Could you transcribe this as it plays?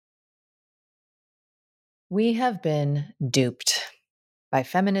We have been duped by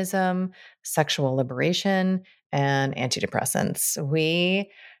feminism, sexual liberation, and antidepressants.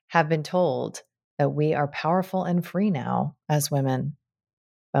 We have been told that we are powerful and free now as women,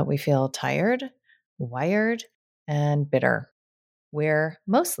 but we feel tired, wired, and bitter. We're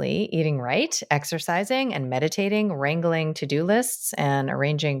mostly eating right, exercising and meditating, wrangling to do lists, and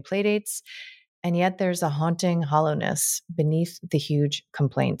arranging playdates. And yet there's a haunting hollowness beneath the huge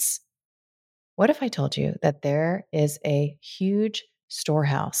complaints. What if I told you that there is a huge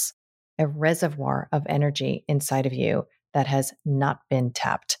storehouse, a reservoir of energy inside of you that has not been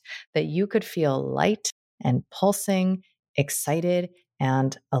tapped, that you could feel light and pulsing, excited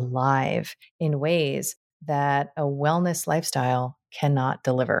and alive in ways that a wellness lifestyle cannot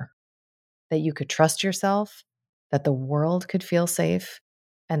deliver, that you could trust yourself, that the world could feel safe,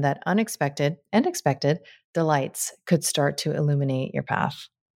 and that unexpected and expected delights could start to illuminate your path.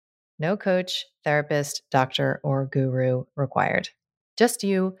 No coach, therapist, doctor, or guru required. Just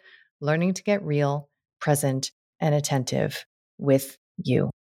you learning to get real, present, and attentive with you.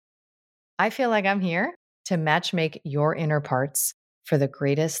 I feel like I'm here to matchmake your inner parts for the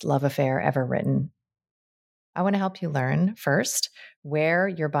greatest love affair ever written. I want to help you learn first where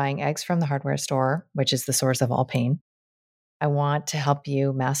you're buying eggs from the hardware store, which is the source of all pain. I want to help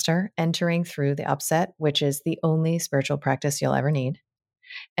you master entering through the upset, which is the only spiritual practice you'll ever need,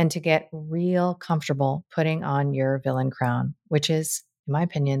 and to get real comfortable putting on your villain crown, which is, in my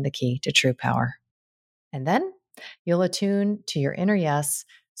opinion, the key to true power. And then you'll attune to your inner yes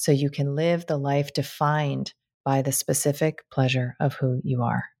so you can live the life defined by the specific pleasure of who you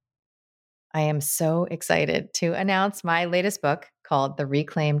are. I am so excited to announce my latest book called The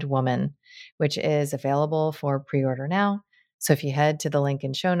Reclaimed Woman, which is available for pre-order now. So if you head to the link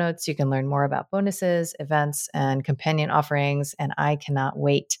in show notes, you can learn more about bonuses, events, and companion offerings. And I cannot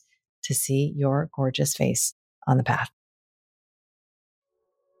wait to see your gorgeous face on the path.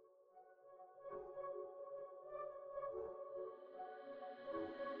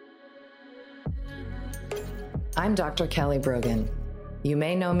 I'm Dr. Kelly Brogan. You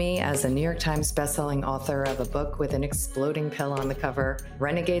may know me as a New York Times bestselling author of a book with an exploding pill on the cover,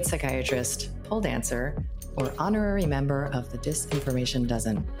 renegade psychiatrist, pole dancer, or honorary member of the Disinformation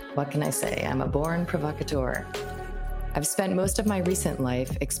Dozen. What can I say? I'm a born provocateur. I've spent most of my recent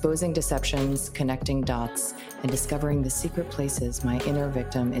life exposing deceptions, connecting dots, and discovering the secret places my inner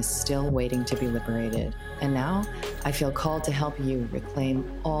victim is still waiting to be liberated. And now I feel called to help you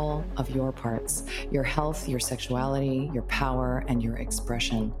reclaim all of your parts, your health, your sexuality, your power, and your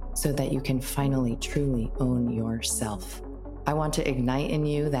expression, so that you can finally truly own yourself. I want to ignite in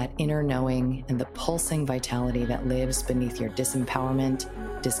you that inner knowing and the pulsing vitality that lives beneath your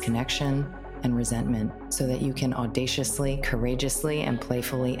disempowerment, disconnection, and resentment, so that you can audaciously, courageously, and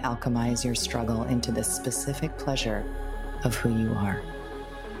playfully alchemize your struggle into the specific pleasure of who you are.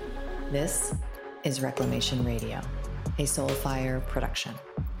 This is Reclamation Radio, a Soulfire production.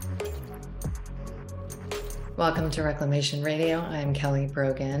 Welcome to Reclamation Radio. I'm Kelly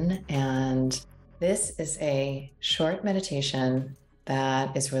Brogan, and this is a short meditation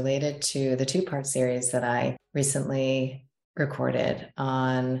that is related to the two-part series that I recently recorded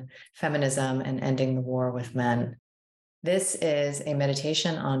on feminism and ending the war with men. This is a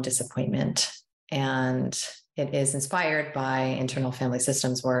meditation on disappointment, and it is inspired by internal family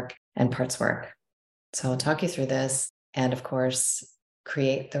systems work and parts work. So I'll talk you through this and, of course,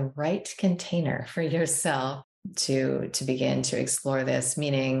 create the right container for yourself to begin to explore this,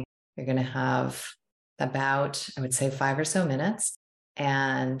 meaning you're going to have about, I would say, 5 or so minutes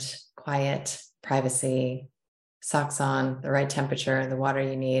and quiet, privacy, socks on, the right temperature, the water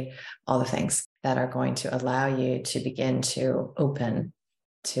you need, all the things that are going to allow you to begin to open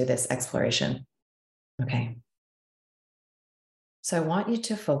to this exploration. Okay. So I want you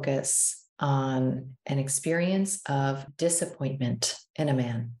to focus on an experience of disappointment in a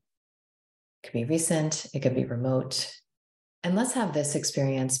man. It could be recent, it could be remote. And let's have this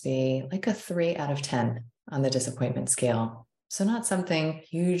experience be like a 3 out of 10 on the disappointment scale. So not something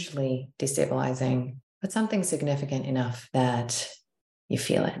hugely destabilizing, but something significant enough that you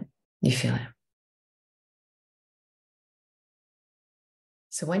feel it. You feel it.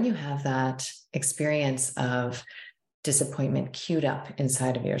 So when you have that experience of disappointment queued up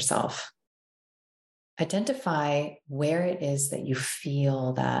inside of yourself, identify where it is that you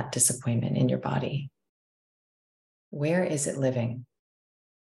feel that disappointment in your body. Where is it living?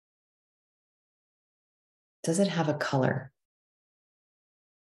 Does it have a color?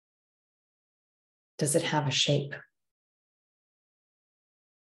 Does it have a shape?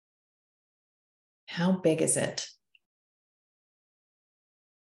 How big is it?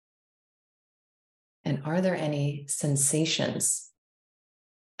 And are there any sensations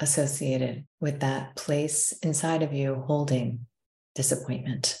associated with that place inside of you holding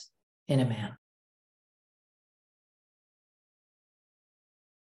disappointment in a man?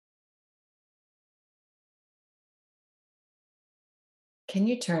 Can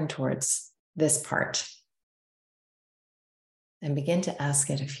you turn towards this part and begin to ask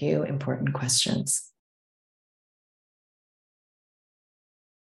it a few important questions?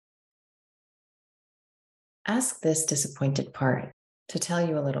 Ask this disappointed part to tell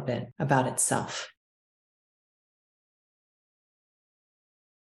you a little bit about itself.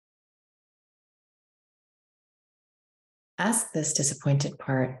 Ask this disappointed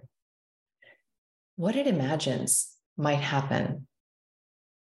part what it imagines might happen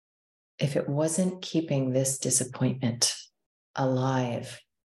if it wasn't keeping this disappointment alive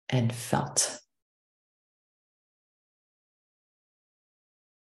and felt.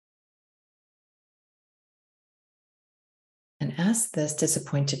 And ask this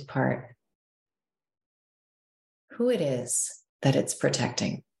disappointed part who it is that it's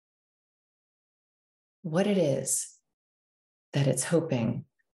protecting, what it is that it's hoping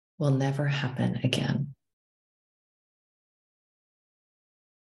will never happen again.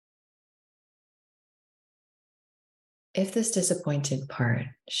 If this disappointed part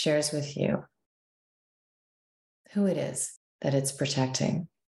shares with you who it is that it's protecting,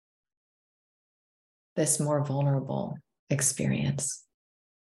 this more vulnerable experience,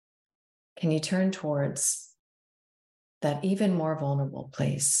 can you turn towards that even more vulnerable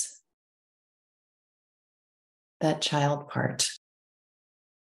place, that child part?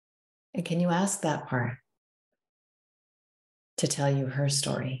 And can you ask that part to tell you her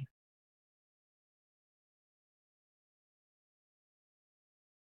story?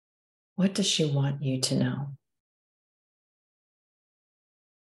 What does she want you to know?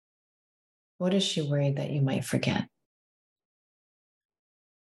 What is she worried that you might forget?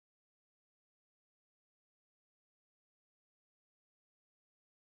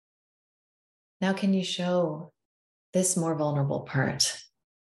 Now, can you show this more vulnerable part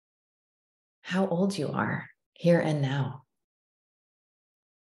how old you are here and now?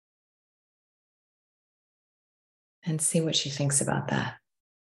 And see what she thinks about that.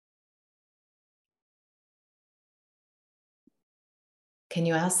 Can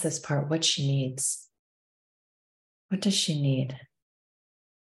you ask this part what she needs? What does she need?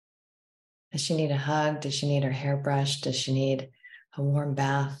 Does she need a hug? Does she need her hair brushed? Does she need a warm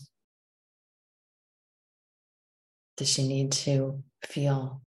bath? Does she need to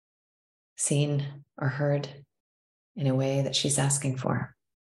feel seen or heard in a way that she's asking for?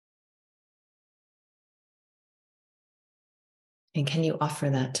 And can you offer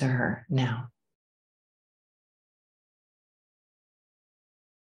that to her now?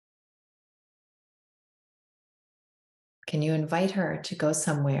 Can you invite her to go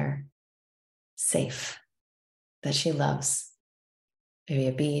somewhere safe that she loves? Maybe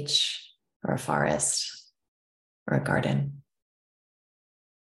a beach or a forest or a garden.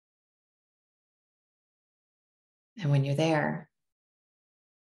 And when you're there,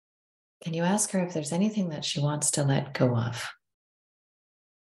 can you ask her if there's anything that she wants to let go of,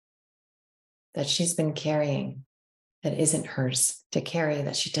 that she's been carrying that isn't hers to carry,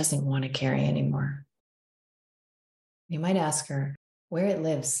 that she doesn't want to carry anymore? You might ask her where it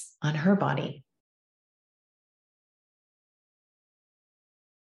lives on her body.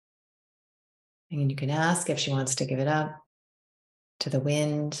 And you can ask if she wants to give it up to the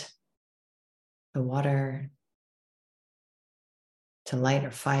wind, the water, to light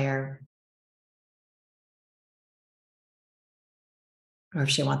or fire, or if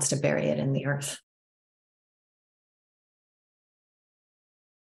she wants to bury it in the earth.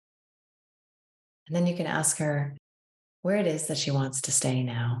 And then you can ask her where it is that she wants to stay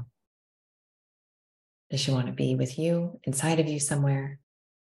now. Does she want to be with you, inside of you somewhere?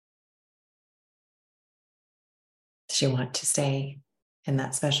 Does she want to stay in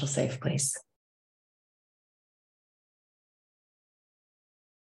that special safe place?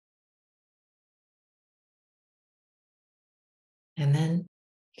 And then you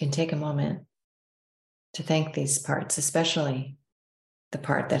can take a moment to thank these parts, especially the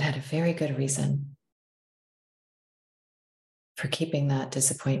part that had a very good reason for keeping that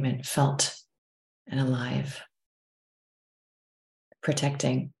disappointment felt and alive,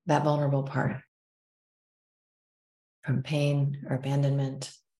 protecting that vulnerable part from pain or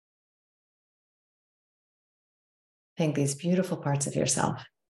abandonment. Thank these beautiful parts of yourself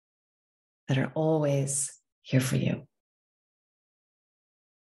that are always here for you.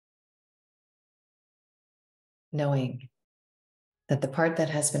 Knowing that the part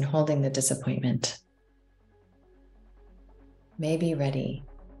that has been holding the disappointment may be ready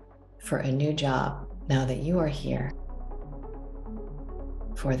for a new job now that you are here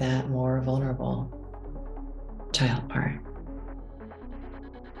for that more vulnerable child part.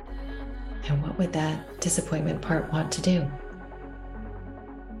 And what would that disappointment part want to do?